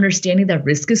includes understanding that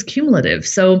risk is cumulative.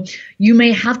 So you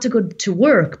may have to go to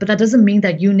work, but that doesn't mean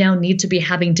that you now need to be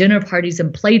having dinner parties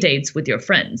and play dates with your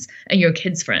friends and your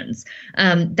kids' friends.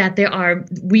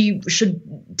 We should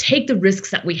take the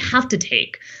risks that we have to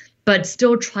take, but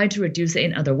still try to reduce it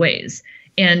in other ways.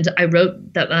 And I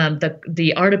wrote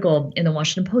the article in the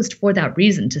Washington Post for that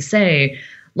reason, to say,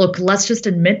 look, let's just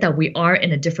admit that we are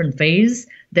in a different phase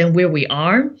than where we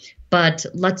are, but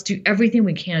let's do everything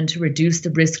we can to reduce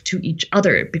the risk to each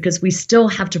other, because we still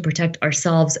have to protect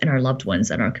ourselves and our loved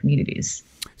ones and our communities.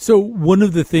 So one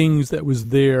of the things that was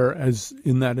there as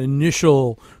in that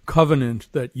initial covenant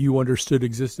that you understood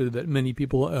existed, that many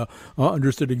people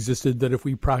understood existed, that if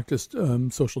we practiced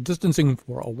social distancing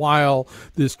for a while,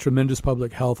 this tremendous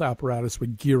public health apparatus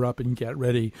would gear up and get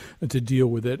ready to deal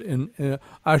with it. And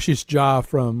Ashish Jha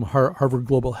from Harvard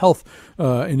Global Health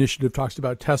Initiative talks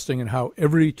about testing and how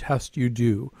every test you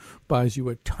do buys you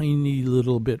a tiny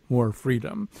little bit more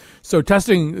freedom. So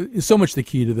testing is so much the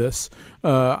key to this.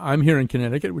 I'm here in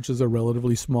Connecticut, which is a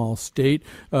relatively small state.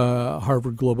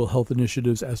 Harvard Global Health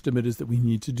Initiative's estimate is that we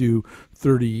need to do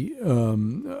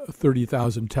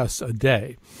 30,000 tests a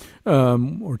day,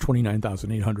 or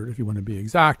 29,800 if you want to be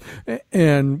exact.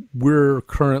 And we're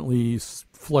currently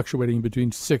fluctuating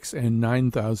between 6,000 and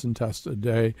 9,000 tests a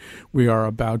day. We are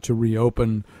about to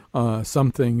reopen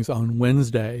some things on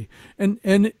Wednesday.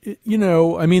 And you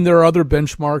know, I mean, there are other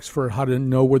benchmarks for how to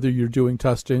know whether you're doing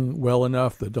testing well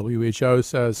enough. The WHO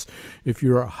says if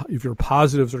your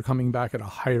positives are coming back at a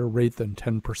higher rate than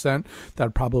 10%,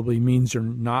 that probably means you're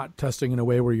not testing in a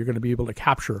way where you're going to be able to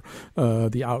capture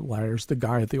the outliers, the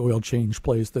guy at the oil change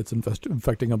place that's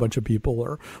infecting a bunch of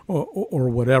people, or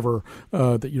whatever,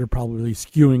 that you're probably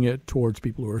skewing it towards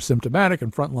people who are symptomatic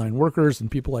and frontline workers and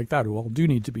people like that who all do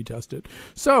need to be tested.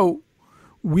 So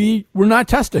we're not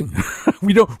testing.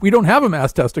 we don't have a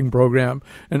mass testing program.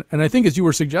 And I think, as you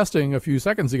were suggesting a few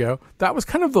seconds ago, that was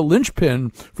kind of the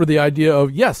linchpin for the idea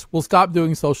of, yes, we'll stop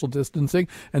doing social distancing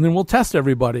and then we'll test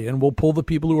everybody and we'll pull the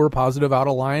people who are positive out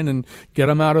of line and get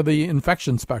them out of the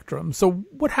infection spectrum. So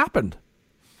what happened?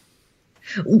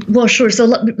 Well, sure. So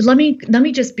let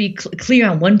me just be clear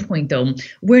on one point, though.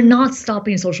 We're not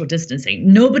stopping social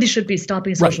distancing. Nobody should be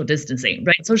stopping social distancing,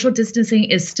 right? Social distancing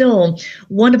is still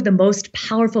one of the most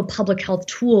powerful public health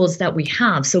tools that we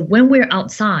have. So when we're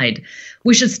outside,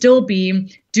 we should still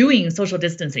be doing social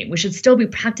distancing. We should still be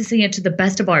practicing it to the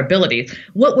best of our ability.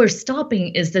 What we're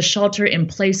stopping is the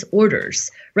shelter-in-place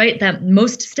orders, right? That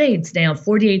most states now,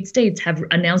 48 states, have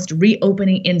announced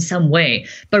reopening in some way.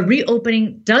 But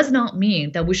reopening does not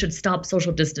mean that we should stop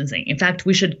social distancing. In fact,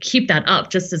 we should keep that up,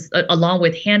 just as along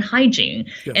with hand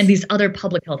hygiene and these other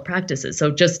public health practices.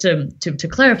 So just to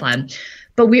clarify.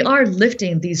 But we are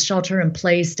lifting these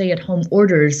shelter-in-place, stay-at-home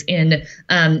orders in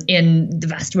the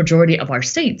vast majority of our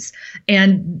states.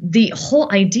 And the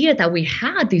whole idea that we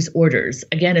had these orders,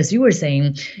 again, as you were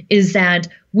saying, is that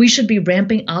we should be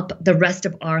ramping up the rest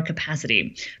of our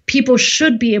capacity. People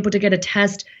should be able to get a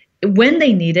test when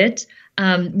they need it.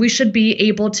 We should be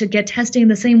able to get testing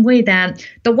the same way that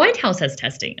the White House has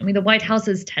testing. I mean, the White House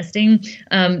is testing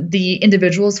the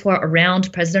individuals who are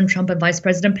around President Trump and Vice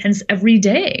President Pence every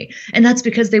day. And that's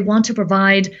because they want to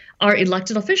provide our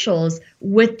elected officials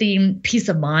with the peace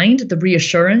of mind, the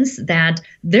reassurance that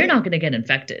they're not going to get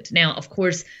infected. Now, of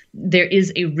course, there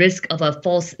is a risk of a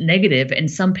false negative, and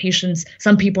some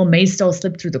people may still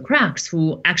slip through the cracks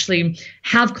who actually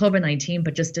have COVID-19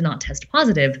 but just did not test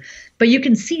positive. But you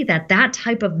can see that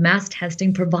type of mass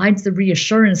testing provides the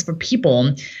reassurance for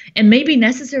people and may be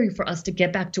necessary for us to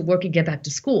get back to work and get back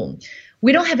to school.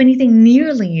 We don't have anything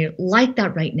nearly like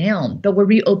that right now, but we're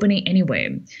reopening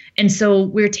anyway. And so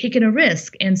we're taking a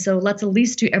risk. And so let's at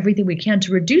least do everything we can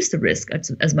to reduce the risk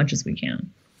as much as we can.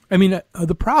 I mean,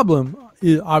 the problem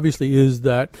obviously is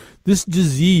that this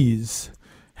disease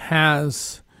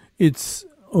has its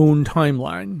own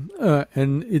timeline,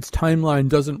 and its timeline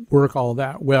doesn't work all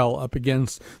that well up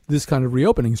against this kind of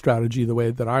reopening strategy, the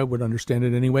way that I would understand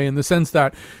it anyway, in the sense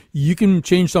that you can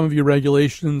change some of your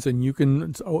regulations and you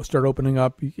can start opening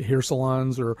up hair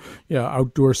salons or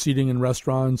outdoor seating in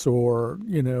restaurants or,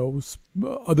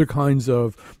 other kinds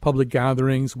of public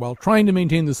gatherings while trying to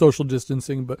maintain the social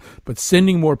distancing, but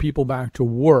sending more people back to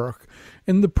work.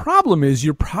 And the problem is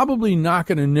you're probably not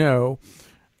going to know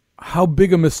how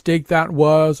big a mistake that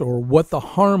was or what the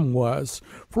harm was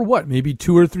for maybe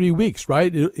 2 or 3 weeks,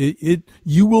 right?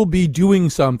 You will be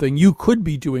doing something, you could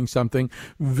be doing something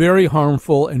very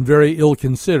harmful and very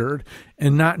ill-considered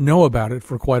and not know about it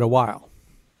for quite a while.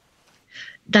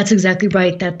 That's exactly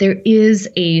right, that there is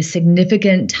a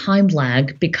significant time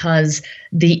lag because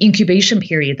the incubation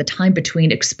period, the time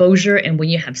between exposure and when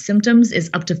you have symptoms, is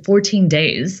up to 14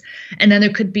 days. And then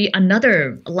there could be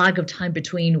another lag of time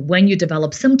between when you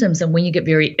develop symptoms and when you get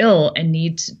very ill and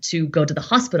need to go to the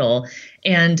hospital.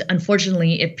 And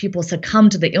unfortunately, if people succumb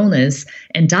to the illness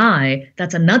and die,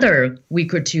 that's another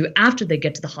week or two after they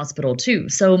get to the hospital too.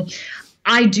 So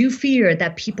I do fear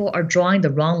that people are drawing the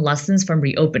wrong lessons from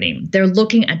reopening. They're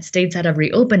looking at states that have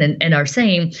reopened and are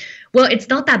saying, well, it's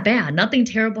not that bad. Nothing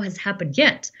terrible has happened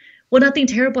yet. Well, nothing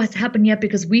terrible has happened yet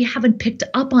because we haven't picked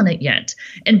up on it yet.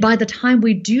 And by the time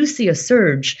we do see a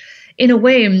surge, in a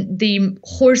way, the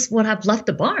horse will have left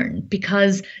the barn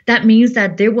because that means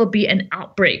that there will be an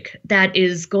outbreak that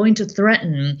is going to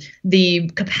threaten the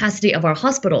capacity of our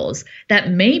hospitals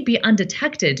that may be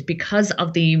undetected because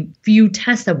of the few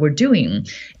tests that we're doing.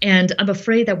 And I'm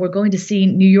afraid that we're going to see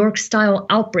New York-style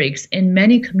outbreaks in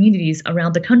many communities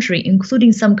around the country,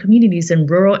 including some communities in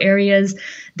rural areas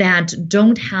that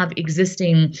don't have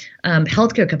existing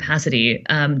healthcare capacity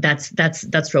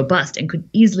that's robust and could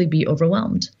easily be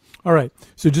overwhelmed. All right.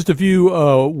 So just a few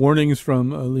warnings from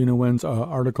Lena Wen's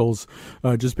articles.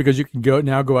 Just because you can go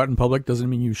out in public doesn't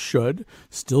mean you should.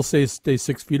 Still stay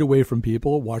 6 feet away from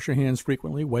people. Wash your hands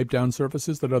frequently. Wipe down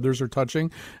surfaces that others are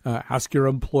touching. Ask your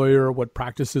employer what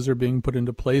practices are being put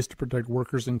into place to protect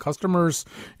workers and customers.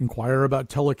 Inquire about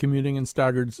telecommuting and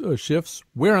staggered shifts.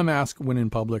 Wear a mask when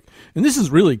in public. And this is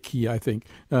really key, I think,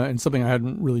 and something I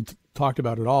hadn't really talked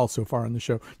about it all so far in the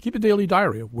show. Keep a daily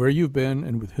diary of where you've been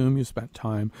and with whom you spent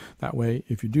time. That way,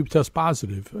 if you do test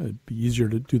positive, it'd be easier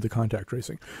to do the contact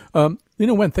tracing.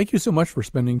 Lena Wen, thank you so much for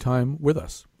spending time with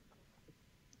us.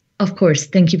 Of course.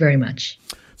 Thank you very much.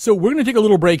 So we're going to take a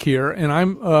little break here, and I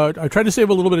tried to save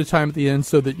a little bit of time at the end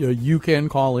so that you can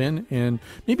call in and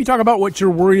maybe talk about what you're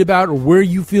worried about or where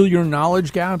you feel your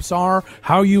knowledge gaps are,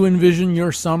 how you envision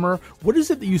your summer. What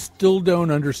is it that you still don't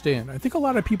understand? I think a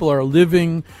lot of people are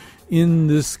living in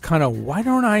this kind of why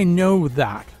don't I know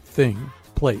that thing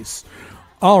place.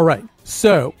 All right.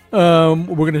 So we're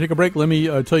going to take a break. Let me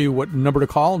tell you what number to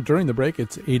call during the break.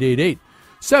 It's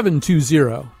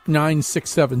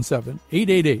 888-720-9677.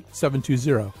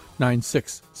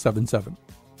 888-720-9677.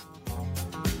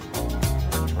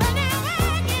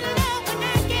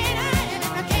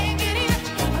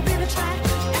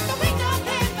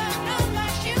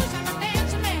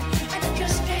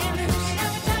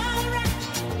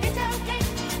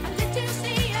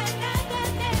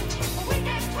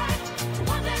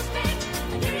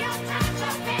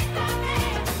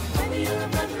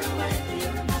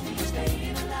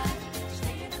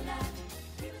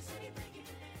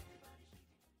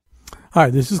 Hi,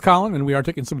 this is Colin, and we are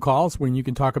taking some calls when you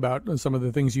can talk about some of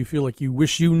the things you feel like you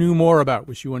wish you knew more about,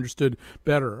 wish you understood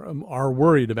better, are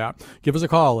worried about. Give us a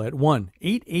call at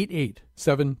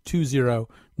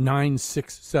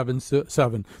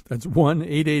 1-888-720-9677. That's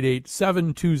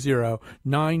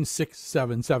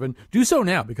 1-888-720-9677. Do so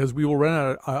now because we will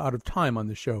run out of time on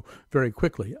the show very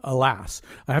quickly, alas.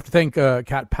 I have to thank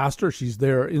Kat Pastor. She's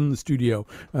there in the studio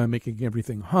making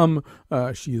everything hum.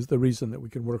 She is the reason that we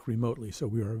can work remotely, so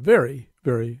we are very,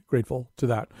 very grateful to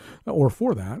that or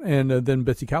for that. And then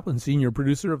Betsy Kaplan, senior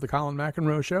producer of the Colin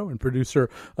McEnroe Show and producer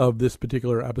of this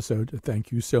particular episode.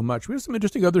 Thank you so much. We have some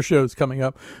interesting other shows coming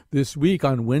up this week.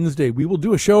 On Wednesday, we will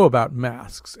do a show about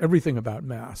masks, everything about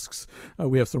masks.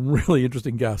 We have some really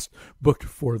interesting guests booked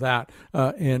for that.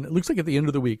 And it looks like at the end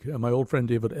of the week, my old friend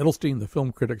David Edelstein, the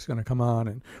film critic, is going to come on,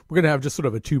 and we're going to have just sort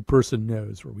of a two-person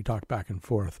nose where we talk back and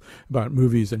forth about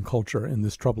movies and culture in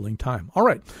this troubling time. All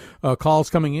right,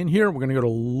 calls coming in here. We're going to go to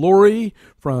Lori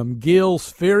from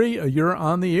Gales Ferry. You're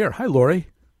on the air. Hi, Lori.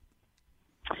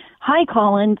 Hi,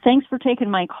 Colin. Thanks for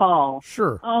taking my call.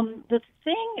 Sure. The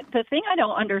thing I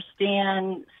don't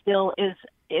understand still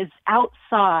is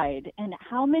outside, and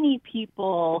how many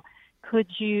people could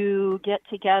you get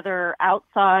together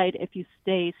outside if you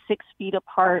stay 6 feet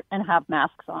apart and have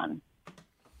masks on?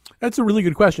 That's a really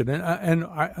good question, and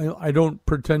I don't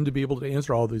pretend to be able to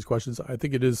answer all of these questions. I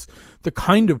think it is the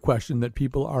kind of question that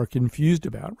people are confused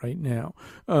about right now.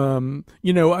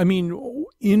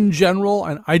 In general,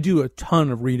 and I do a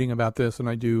ton of reading about this, and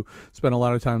I do spend a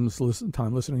lot of time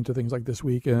listening to things like This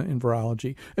Week in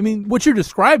Virology. I mean, what you're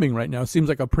describing right now seems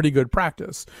like a pretty good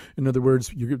practice. In other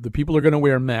words, the people are going to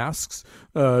wear masks.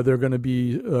 They're going to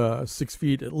be 6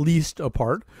 feet at least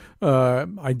apart.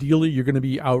 Ideally, you're going to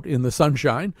be out in the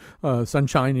sunshine.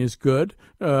 Sunshine is good.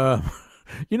 I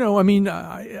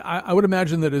would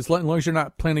imagine that as long as you're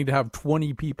not planning to have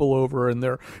 20 people over and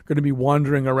they're going to be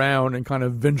wandering around and kind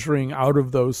of venturing out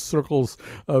of those circles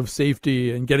of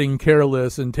safety and getting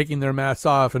careless and taking their masks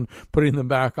off and putting them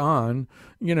back on,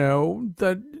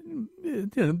 that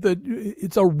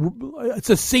it's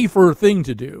a safer thing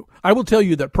to do. I will tell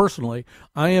you that personally,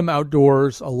 I am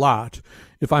outdoors a lot.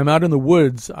 If I'm out in the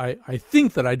woods, I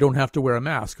think that I don't have to wear a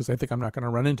mask because I think I'm not going to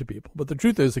run into people. But the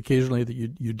truth is occasionally that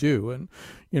you do. And,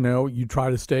 you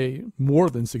try to stay more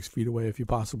than 6 feet away if you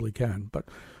possibly can. But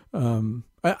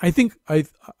I think I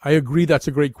agree that's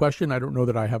a great question. I don't know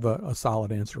that I have a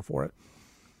solid answer for it.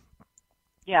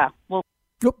 Yeah, well.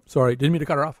 Nope, sorry, didn't mean to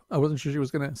cut her off. I wasn't sure she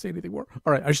was going to say anything more.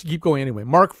 All right, I should keep going anyway.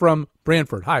 Mark from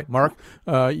Brantford. Hi, Mark.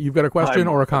 You've got a question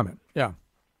or a comment? Yeah.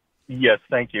 Yes,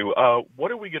 thank you.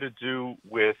 What are we going to do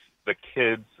with the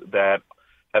kids that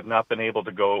have not been able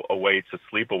to go away to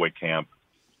sleepaway camp?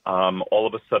 All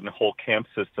of a sudden, whole camp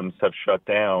systems have shut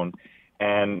down,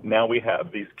 and now we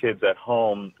have these kids at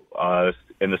home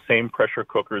in the same pressure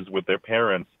cookers with their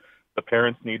parents. The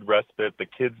parents need respite. The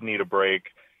kids need a break.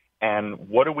 And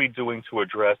what are we doing to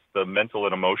address the mental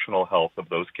and emotional health of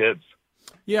those kids?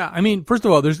 Yeah, I mean, first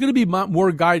of all, there's going to be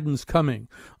more guidance coming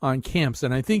on camps.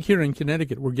 And I think here in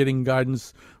Connecticut, we're getting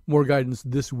more guidance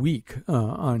this week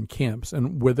on camps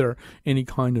and whether any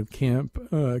kind of camp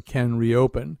can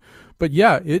reopen. But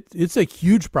yeah, it's a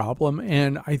huge problem.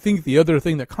 And I think the other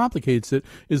thing that complicates it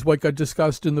is what got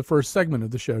discussed in the first segment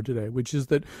of the show today, which is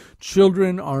that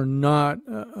children are not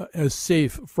as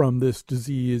safe from this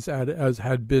disease as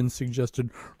had been suggested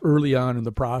early on in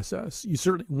the process. You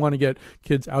certainly want to get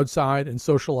kids outside and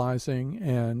socializing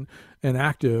and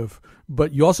active,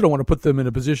 but you also don't want to put them in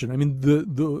a position. I mean,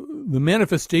 the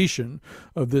manifestation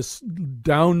of this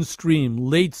downstream,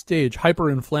 late stage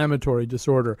hyperinflammatory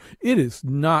disorder, it is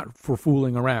not for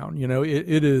fooling around.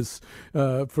 It is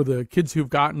for the kids who've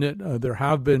gotten it. There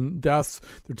have been deaths.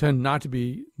 There tend not to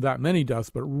be that many deaths,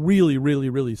 but really, really,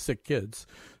 really sick kids.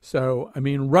 So, I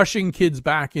mean, rushing kids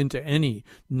back into any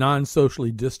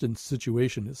non-socially distanced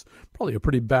situation is probably a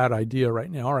pretty bad idea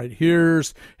right now. All right,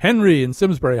 here's Henry in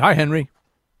Simsbury. Hi, Henry.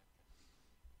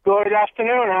 Good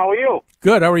afternoon. How are you?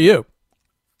 Good. How are you?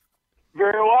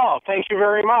 Very well. Thank you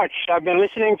very much. I've been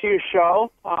listening to your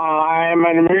show. I'm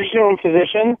an emergency room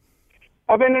physician.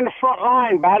 I've been in the front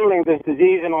line battling this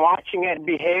disease and watching it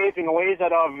behave in ways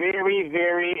that are very,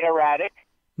 very erratic,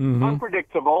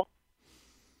 unpredictable.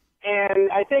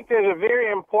 And I think there's a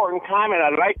very important comment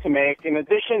I'd like to make, in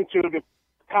addition to the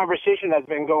conversation that's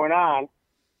been going on,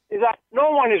 is that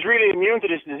no one is really immune to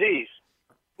this disease.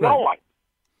 No one.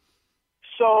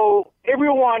 So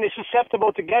everyone is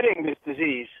susceptible to getting this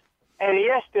disease. And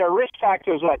yes, there are risk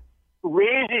factors that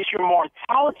raises your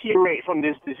mortality rate from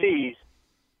this disease.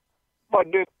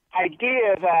 But the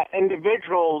idea that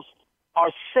individuals are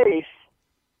safe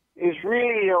is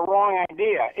really a wrong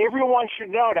idea. Everyone should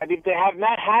know that if they have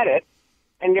not had it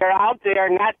and they're out there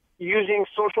not using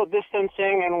social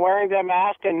distancing and wearing their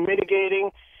mask and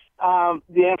mitigating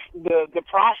the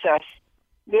process,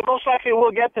 they most likely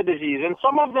will get the disease. And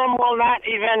some of them will not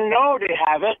even know they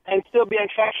have it and still be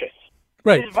infectious.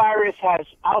 Right. This virus has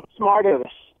outsmarted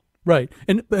us. Right.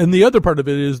 And the other part of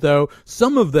it is, though,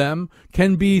 some of them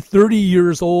can be 30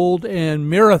 years old and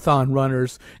marathon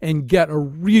runners and get a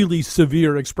really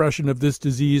severe expression of this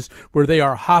disease where they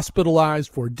are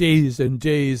hospitalized for days and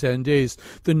days and days.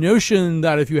 The notion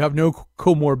that if you have no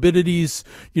comorbidities,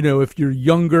 if you're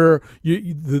younger,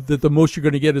 that the most you're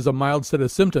going to get is a mild set of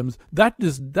symptoms, that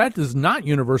is not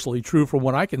universally true from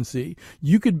what I can see.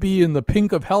 You could be in the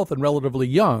pink of health and relatively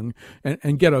young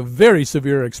and get a very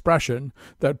severe expression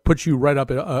that puts you right up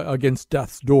against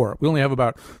death's door. We only have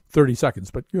about 30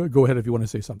 seconds, but go ahead if you want to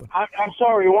say something. I'm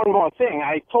sorry, one more thing.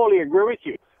 I totally agree with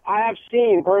you. I have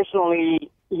seen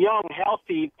personally young,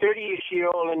 healthy,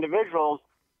 30-ish-year-old individuals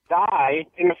die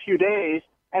in a few days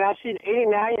And I've seen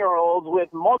 89-year-olds with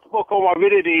multiple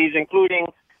comorbidities, including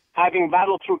having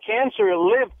battled through cancer,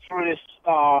 lived through this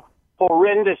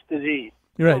horrendous disease.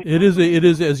 You're right. It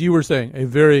is, as you were saying, a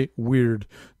very weird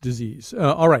disease.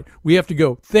 All right. We have to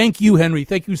go. Thank you, Henry.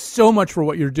 Thank you so much for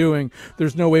what you're doing.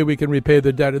 There's no way we can repay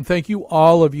the debt. And thank you,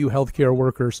 all of you healthcare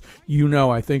workers. You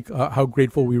know, I think how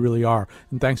grateful we really are.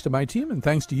 And thanks to my team, and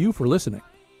thanks to you for listening.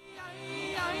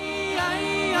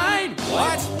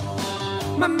 What?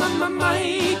 My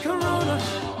Corona.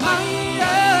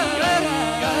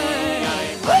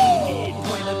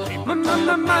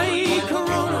 My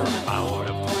Corona.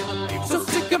 So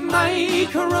sick of my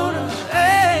Corona.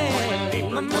 Hey,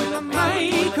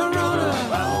 my Corona.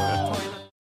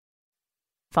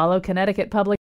 Follow Connecticut Public